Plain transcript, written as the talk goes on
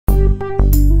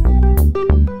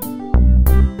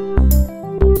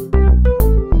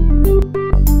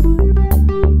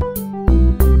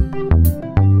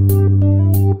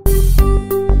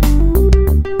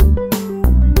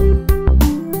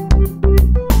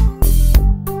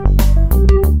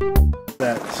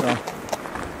So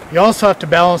you also have to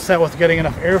balance that with getting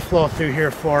enough airflow through here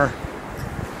for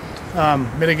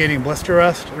mitigating blister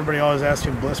rust. Everybody always asks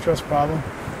you the blister rust problem.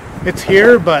 It's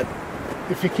here, but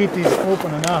if you keep these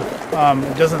open enough,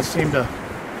 it doesn't seem to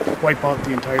wipe out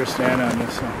the entire stand on you.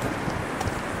 So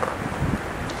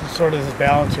it's sort of this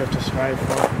balance you have to strive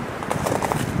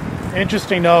for.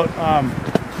 Interesting note,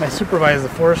 my supervisor, the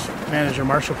forest manager,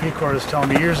 Marshall Pecor, was telling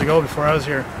me years ago before I was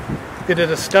here, they did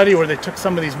a study where they took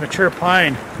some of these mature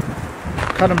pine,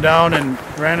 cut them down and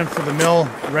ran them through the mill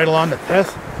right along the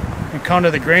pith and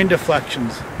counted the grain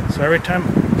deflections. So every time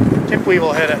tip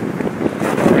weevil hit it,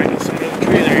 right in the center of the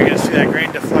tree there, you're going to see that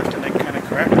grain deflect and then kind of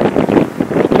correct.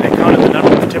 And they counted the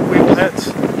number of tip weevil hits,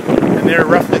 and they're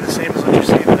roughly the same as what you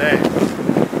see today.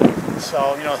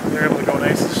 So, you know, they're able to go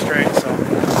nice and straight. So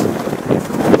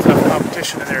there's enough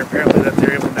competition in there apparently that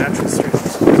they're able to naturally straighten.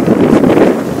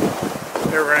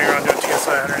 They were running around doing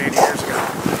TSI 180 years ago.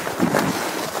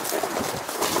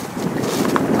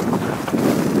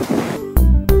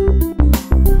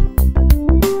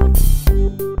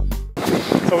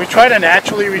 So we try to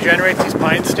naturally regenerate these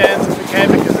pine stands if we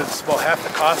can, because it's about half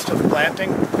the cost of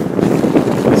planting.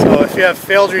 So if you have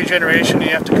failed regeneration and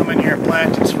you have to come in here and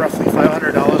plant, it's roughly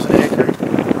 $500 an acre.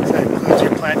 So that includes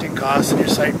your planting costs and your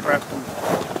site prep and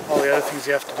all the other things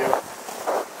you have to do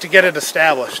to get it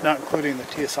established, not including the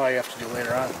TSI you have to do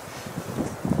later on.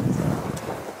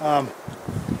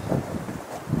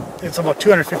 It's about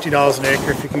 $250 an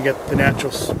acre if you can get the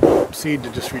natural seed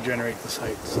to just regenerate the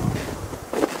site. So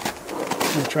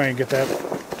we try and get that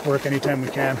to work anytime we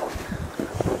can.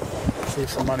 Save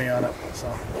some money on it.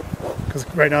 So, because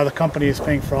right now the company is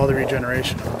paying for all the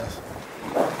regeneration on this.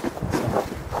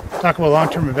 So, talk about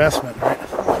long-term investment, right?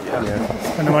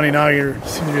 Yeah. Spend the money now, you're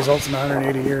seeing the results in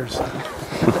 180 years.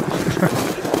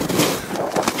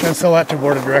 Try and sell that to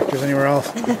board of directors anywhere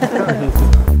else.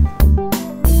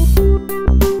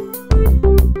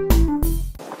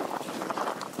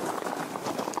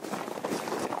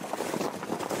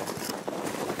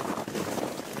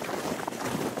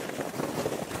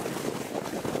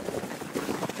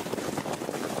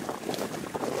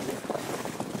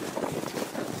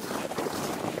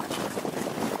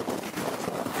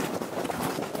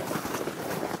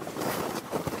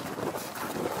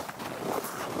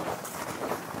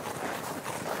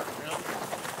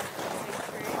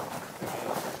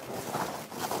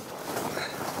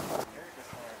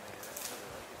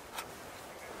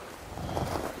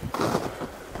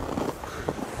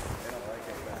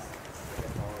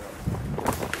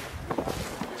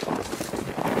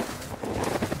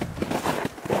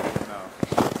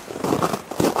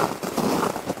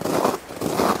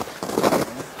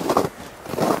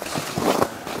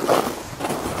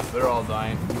 They're all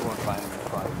dying. You won't find them in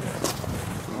 5 years.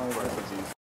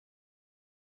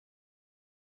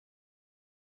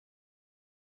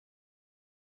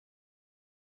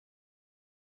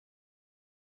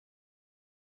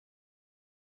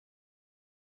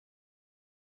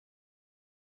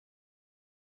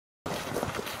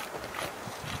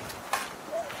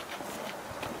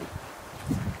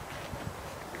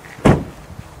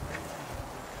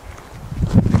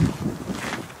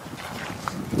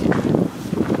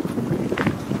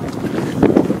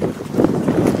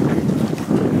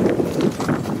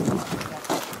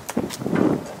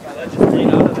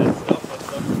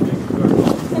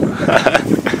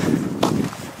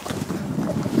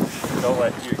 Don't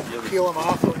let you peel them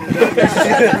off.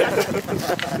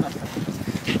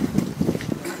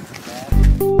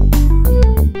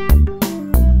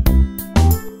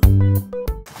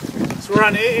 So we're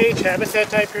on AH habitat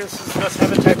type here. This is the best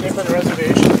habitat type on the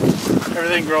reservation.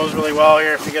 Everything grows really well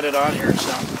here if you get it on here.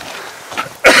 So,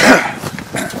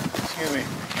 excuse me.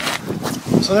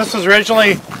 So this was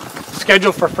originally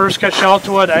scheduled for first cut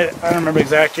shelterwood. I don't remember the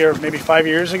exact year, maybe 5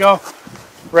 years ago,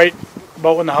 right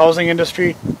about when the housing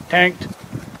industry tanked.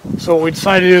 So what we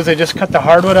decided to do is they just cut the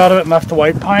hardwood out of it and left the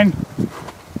white pine.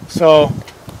 So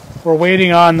we're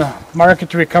waiting on the market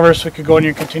to recover so we could go in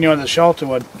here and continue on the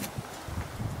shelterwood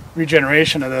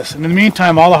regeneration of this. And in the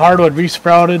meantime, all the hardwood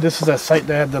resprouted. This is a site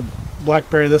that had the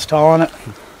blackberry this tall on it.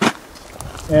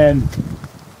 And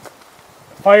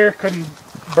fire couldn't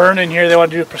burn in here. They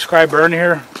wanted to do a prescribed burn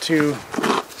here to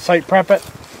site prep it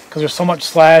because there's so much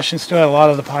slash and still had a lot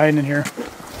of the pine in here.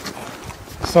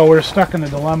 So we're stuck in a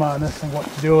dilemma on this and what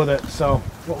to do with it. So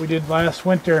what we did last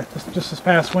winter, just this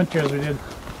past winter, is we did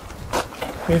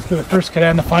basically the first cut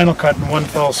and the final cut in one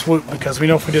fell swoop, because we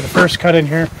know if we do the first cut in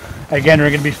here, again, we're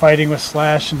going to be fighting with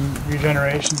slash and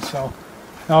regeneration. So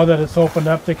now that it's opened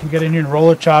up, they can get in here and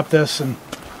roller chop this and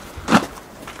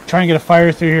try and get a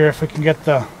fire through here if we can get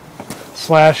the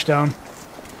slash down.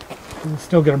 It's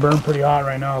still going to burn pretty hot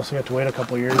right now, so you have to wait a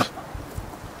couple years.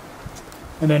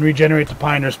 And then regenerate the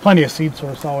pine. There's plenty of seed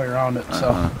source all the way around it,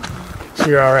 so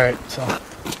you're all right. So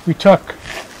we took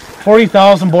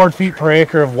 40,000 board feet per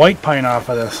acre of white pine off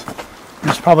of this.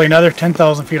 There's probably another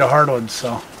 10,000 feet of hardwood,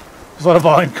 so there's a lot of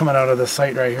volume coming out of this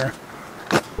site right here.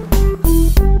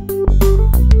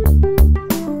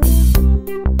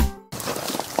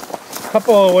 A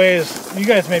couple of ways you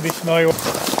guys may be familiar with.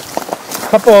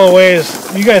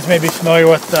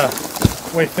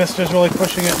 The way Fista's really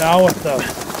pushing it now with the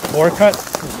bore cut,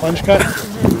 the plunge cut.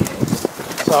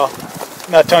 So,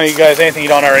 I'm not telling you guys anything you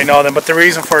don't already know then, but the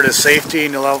reason for it is safety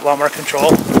and a lot more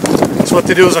control. So what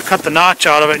they do is they'll cut the notch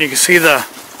out of it, and you can see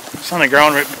it's on the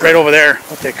ground right over there,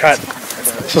 what they cut.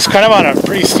 So it's kind of on a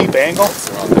pretty steep angle.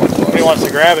 If he wants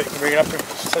to grab it, you can bring it up and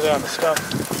set it on the stuff.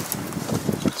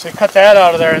 So you cut that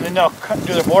out of there, and then they'll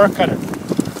do the bore cut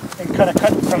and kind of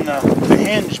cut from the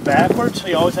hinge backwards, so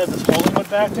you always have this holding wood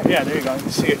back there. Yeah, there you go. You can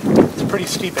see it. It's a pretty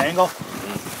steep angle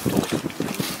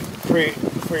for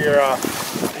your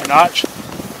notch.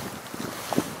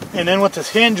 And then with this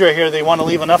hinge right here, they want to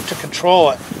leave enough to control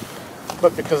it.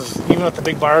 But because even with the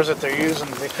big bars that they're using,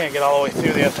 they can't get all the way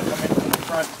through. They have to come in from the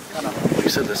front, kind of. You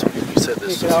said this one. You said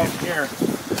this. Take it out here.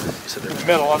 You said in the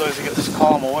middle. Otherwise, you get this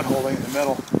column of wood holding in the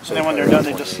middle. So then when they're done,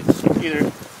 they just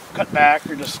either cut back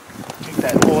or just take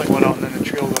that holding one out, and then the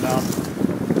tree will go down.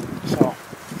 So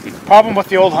the problem with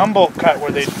the old Humboldt cut,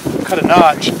 where they cut a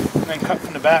notch and then cut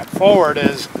from the back forward,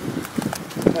 is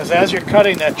as you're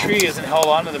cutting, that tree isn't held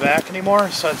onto the back anymore.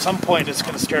 So at some point, it's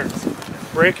going to start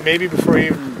breaking, maybe before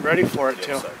you're even ready for it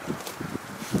to.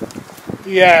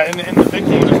 Yeah, and the big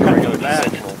thing is cut from the back.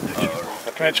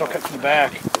 Conventional cut from the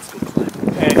back.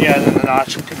 And yeah, then the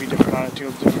notch could be different on it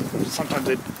too. Sometimes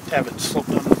they'd have it sloped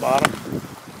down to the bottom.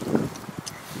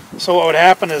 So what would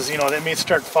happen is, they may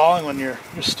start falling when you're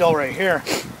still right here.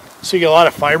 So you get a lot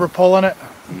of fiber pull in it.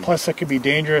 Plus it could be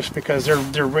dangerous because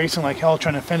they're racing like hell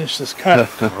trying to finish this cut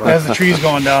as the tree's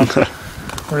going down.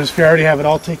 Whereas if you already have it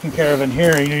all taken care of in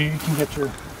here, you can get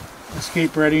your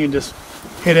escape ready and just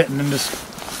hit it and then just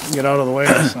get out of the way.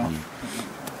 So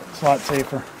it's a lot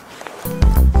safer.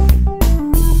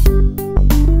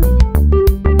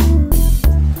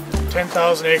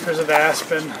 $10,000 acres of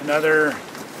aspen, another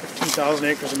 15,000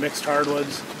 acres of mixed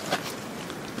hardwoods,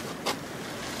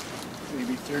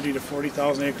 maybe 30 to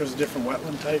 40,000 acres of different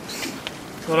wetland types.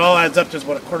 So it all adds up to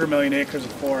about 250,000 acres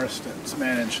of forest that's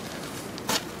managed.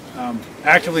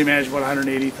 Actively managed about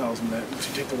 180,000 of that, once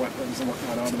you take the wetlands and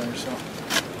whatnot out of there, so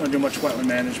don't do much wetland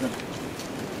management.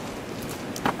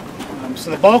 So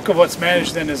the bulk of what's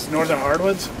managed then is northern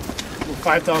hardwoods, about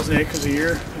 5,000 acres a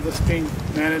year of this being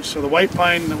managed. So the white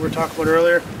pine that we were talking about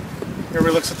earlier,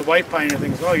 everybody looks at the white pine and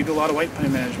thinks, oh, you do a lot of white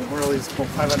pine management. We're only about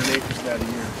 500 acres of that a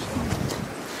year.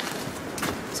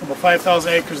 So about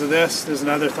 5,000 acres of this. There's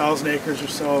another 1,000 acres or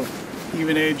so of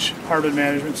even age hardwood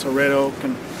management, so red oak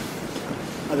and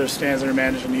other stands that are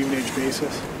managed on an even age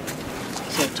basis.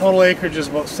 So total acreage is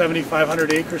about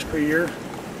 7,500 acres per year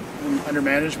under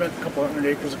management, a couple hundred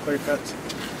acres of clear cuts,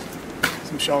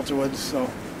 some shelter woods. So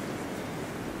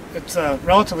it's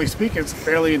relatively speaking, it's a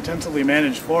fairly intensively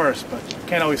managed forest, but you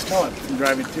can't always tell it from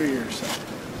driving through here.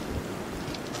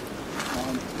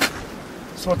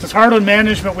 So with this hardwood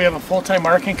management, we have a full-time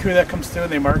marking crew that comes through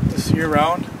and they mark this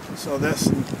year-round. So this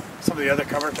and some of the other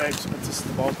cover types, but this is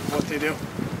the bulk of what they do.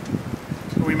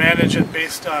 We manage it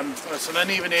based on it's an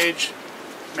uneven age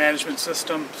management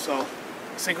system. So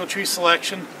single tree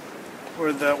selection,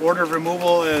 where the order of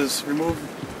removal is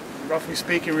roughly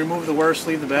speaking, remove the worst,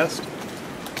 leave the best.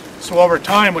 So over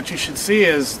time, what you should see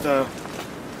is the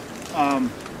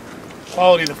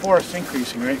quality of the forest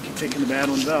increasing, right? Keep taking the bad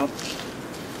ones out,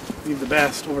 leave the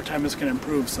best. Over time, it's going to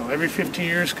improve. So every 15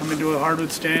 years, come into a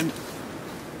hardwood stand,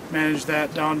 manage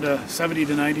that down to 70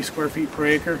 to 90 square feet per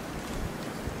acre,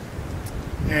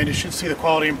 and you should see the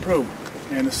quality improve.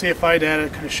 And the CFI data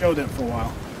kind of showed that for a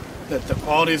while, that the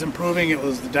quality is improving. It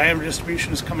was the diameter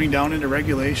distribution is coming down into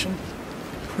regulation,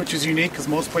 which is unique because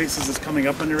most places it's coming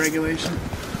up under regulation.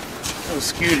 It was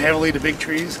skewed heavily to big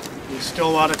trees. There's still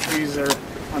a lot of trees that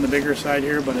are on the bigger side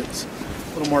here, but it's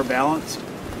a little more balanced.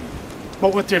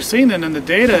 But what they're seeing then in the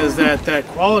data is that that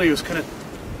quality was kind of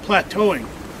plateauing.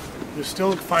 They're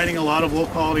still finding a lot of low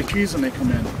quality trees when they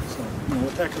come in. So,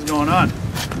 what the heck is going on?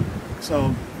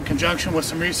 So in conjunction with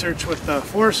some research with the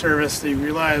Forest Service, they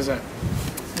realize that,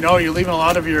 you're leaving a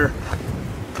lot of your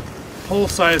whole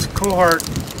size cohort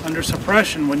under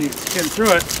suppression when you get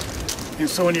through it. And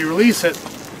so when you release it,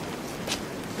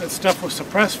 that stuff was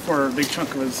suppressed for a big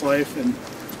chunk of its life, and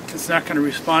it's not going to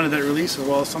respond to that release as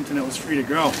well as something that was free to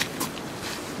grow.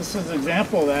 This is an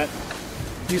example of that.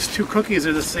 these two cookies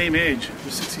are the same age.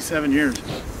 They're 67 years.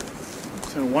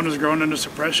 So one was grown under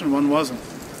suppression, one wasn't.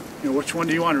 You know, which one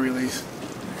do you want to release?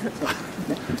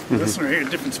 So, this one right here,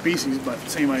 different species, but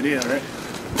same idea, right?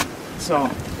 So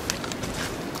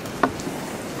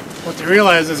what they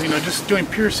realized is, you know, just doing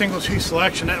pure single tree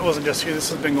selection, that wasn't just here. This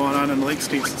has been going on in the Lake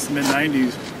State since the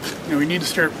mid-90s. You know, we need to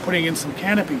start putting in some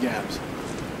canopy gaps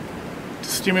to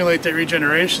stimulate that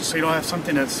regeneration, so you don't have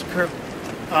something that's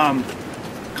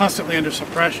constantly under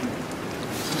suppression.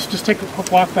 So let's just take a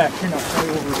quick walk back here now. Tell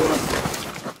you what we're doing.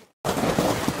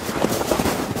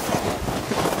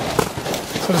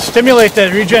 So to stimulate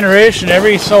that regeneration,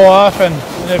 every so often,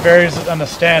 and it varies on the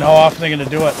stand how often they're going to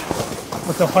do it,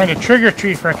 but they'll find a trigger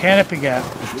tree for a canopy gap.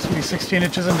 It's going to be 16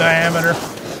 inches in diameter.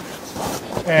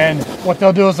 And what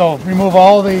they'll do is they'll remove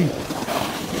all the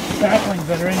saplings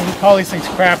that are in. We call these things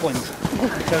craplings,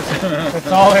 because that's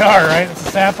all they are, right? It's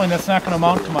a sapling that's not going to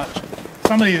amount to much.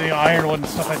 Some of these, you know, ironwood and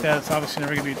stuff like that, it's obviously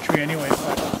never going to be a tree anyway. It's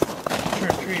not a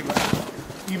sure tree, but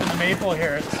even the maple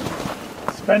here,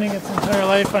 it's spending its entire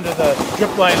life under the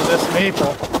drip line of this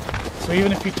maple. So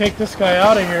even if you take this guy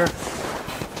out of here,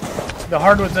 the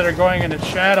hardwoods that are growing in its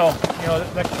shadow, you know,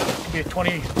 that could be a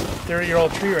 20,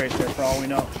 30-year-old tree right there for all we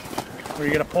know. Or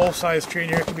you get a pole-sized tree in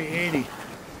here, it could be 80.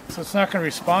 So it's not going to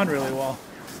respond really well.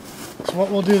 So what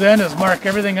we'll do then is mark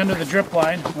everything under the drip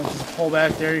line. We'll just pull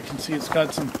back there, you can see it's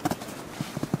got some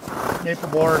maple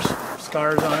borer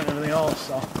scars on it and everything else.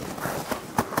 So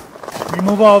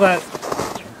remove all that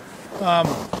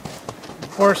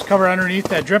forest cover underneath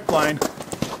that drip line,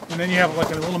 and then you have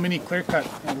like a little mini clear cut,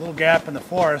 a little gap in the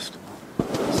forest,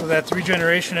 so that the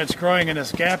regeneration that's growing in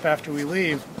this gap after we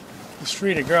leave is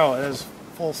free to grow. It has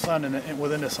full sun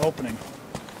within this opening.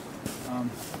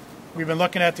 We've been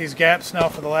looking at these gaps now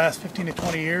for the last 15 to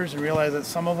 20 years and realized that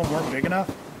some of them weren't big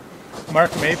enough.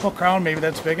 Mark maple crown, maybe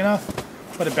that's big enough,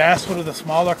 but a basswood with a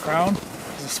smaller crown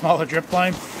is a smaller drip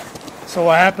line. So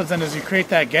what happens then is you create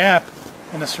that gap,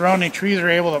 and the surrounding trees are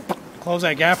able to close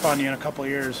that gap on you in a couple of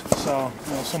years. So,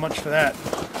 you know, so much for that.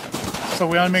 So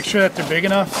we want to make sure that they're big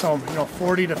enough, so, you know,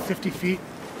 40 to 50 feet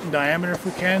in diameter if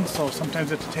we can. So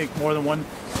sometimes you have to take more than one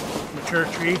mature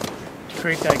tree to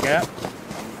create that gap.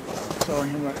 So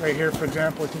right here, for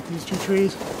example, we take these two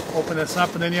trees, open this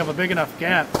up, and then you have a big enough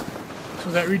gap. So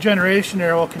that regeneration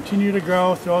area will continue to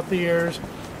grow throughout the years,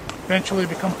 eventually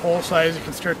become pole size. You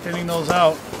can start thinning those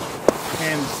out.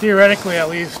 And theoretically, at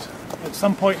least, at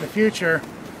some point in the future,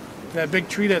 that big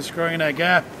tree that's growing in that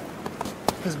gap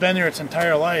has been there its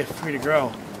entire life, free to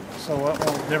grow. So it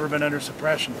will never been under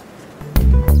suppression.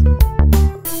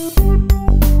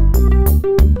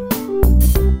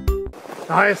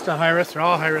 The highest to high risk, they're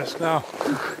all high risk now.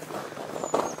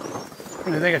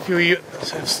 And I think a few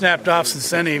have snapped off since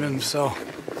then even, so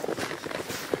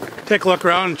take a look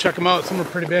around and check them out. Some are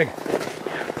pretty big. Yep,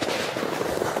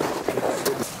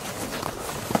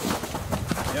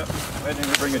 I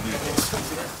didn't bring a detail.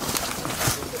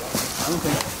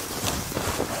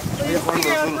 Please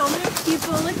figure out how many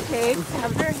people in the cave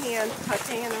have their hands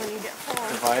touching, and then when you get full,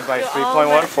 Divide by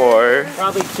 3.14.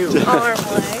 Probably 2. arm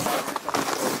way.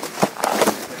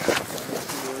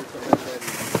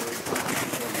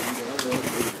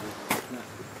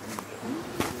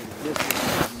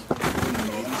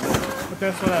 But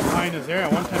that's why that pine is there.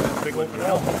 At one time it was a big open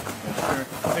hill.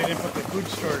 They didn't put the food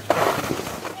storage back in the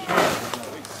shade.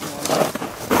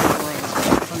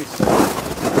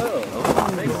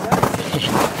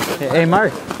 Hey,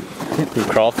 Mark. You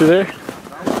crawl through there?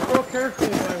 Real carefully,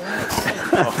 but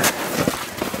I won't.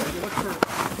 You look for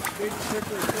big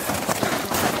circular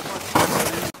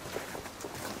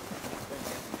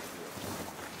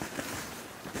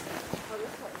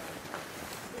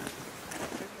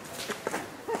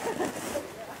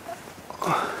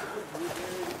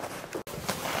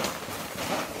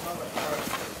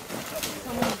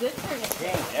Someone did turn it.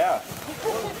 Yeah.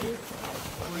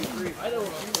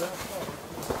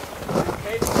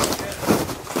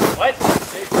 What?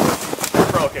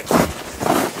 Broken.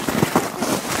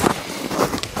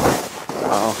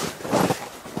 Wow.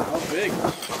 How big?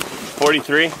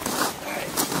 43.